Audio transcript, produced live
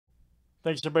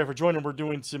Thanks everybody for joining. We're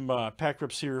doing some pack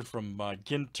rips here from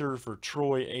Ginter for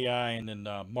Troy AI, and then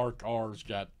Mark R's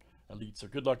got Elite. So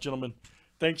good luck, gentlemen.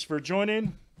 Thanks for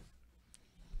joining.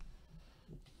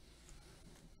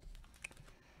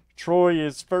 Troy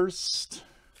is first.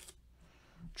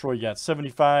 Troy got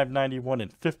 75, 91,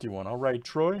 and 51. All right,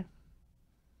 Troy.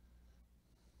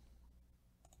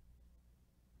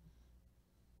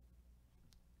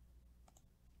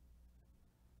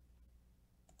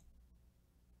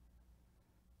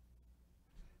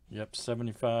 Yep,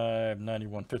 75,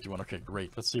 91, 51. Okay,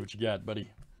 great. Let's see what you got,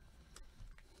 buddy.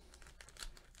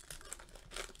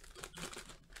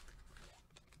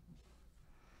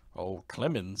 Oh,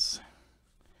 Clemens.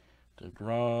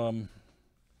 DeGrom.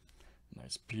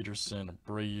 Nice Peterson.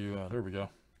 Abreu. There we go.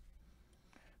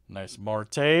 Nice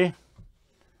Marte.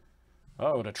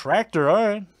 Oh, the tractor. All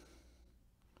right.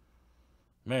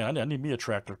 Man, I need me a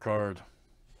tractor card.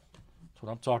 That's what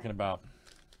I'm talking about.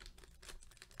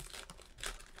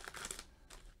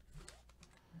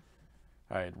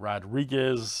 All right,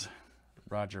 Rodriguez,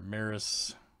 Roger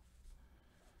Maris,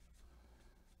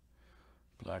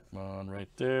 Blackmon right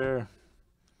there.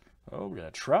 Oh, we got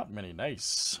a Trout mini,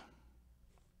 nice.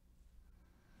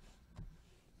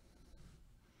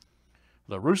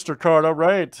 The Rooster card, all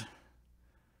right.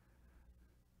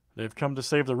 They've come to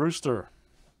save the Rooster.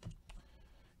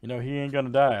 You know, he ain't gonna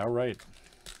die, all right.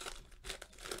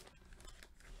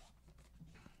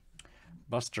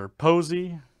 Buster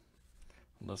Posey.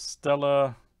 La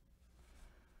Stella.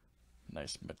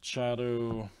 Nice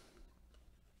Machado.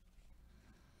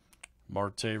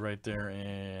 Marte right there,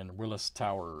 and Willis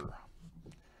Tower.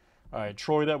 All right,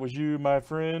 Troy, that was you, my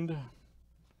friend.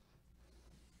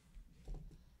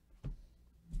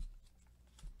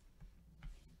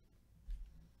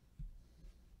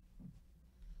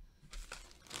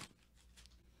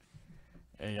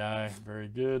 AI, very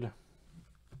good.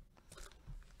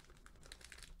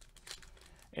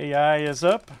 AI is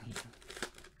up.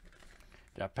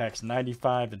 Got packs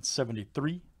 95 and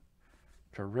 73.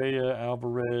 Correa,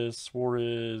 Alvarez,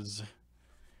 Suarez,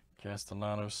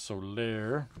 Castellanos,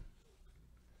 Soler.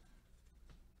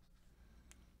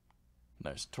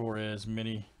 Nice Torres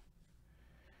mini.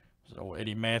 Oh,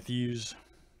 Eddie Matthews.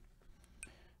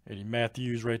 Eddie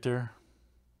Matthews right there.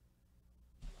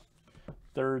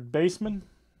 Third baseman.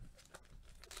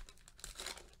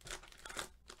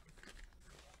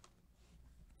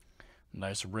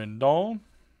 Nice Rendon.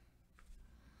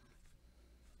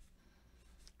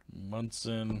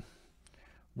 Munson.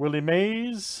 Willie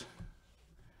Mays.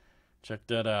 Check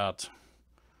that out.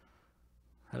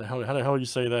 How the hell you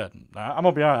say that? I'm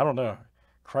gonna be honest, I don't know.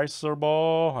 Chrysler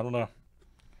Ball, I don't know.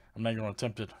 I'm not gonna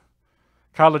attempt it.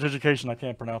 College education, I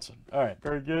can't pronounce it. All right,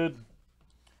 very good.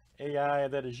 AI,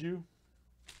 that is you.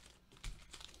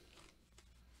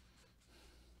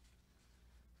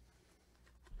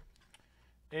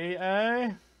 AI.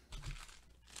 It's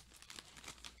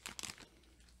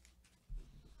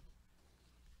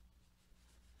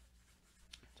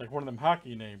like one of them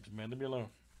hockey names, man. Leave me alone.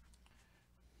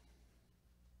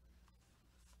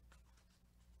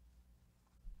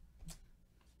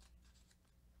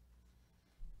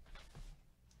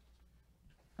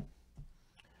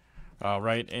 All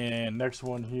right, and next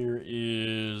one here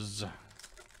is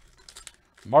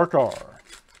Mark R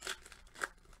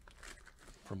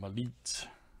from Elite.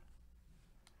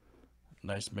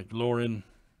 Nice McLaurin.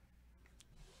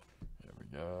 There we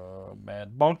go.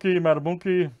 Mad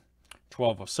Bunky.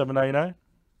 12 of 799.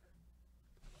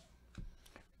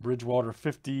 Bridgewater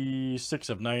 56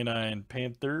 of 99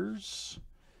 Panthers.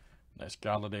 Nice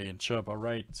Galladay and Chubb. All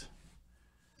right.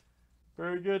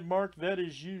 Very good, Mark. That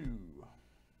is you.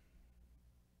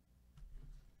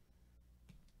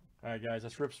 All right, guys.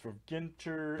 That's rips from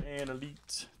Ginter and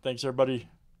Elite. Thanks, everybody.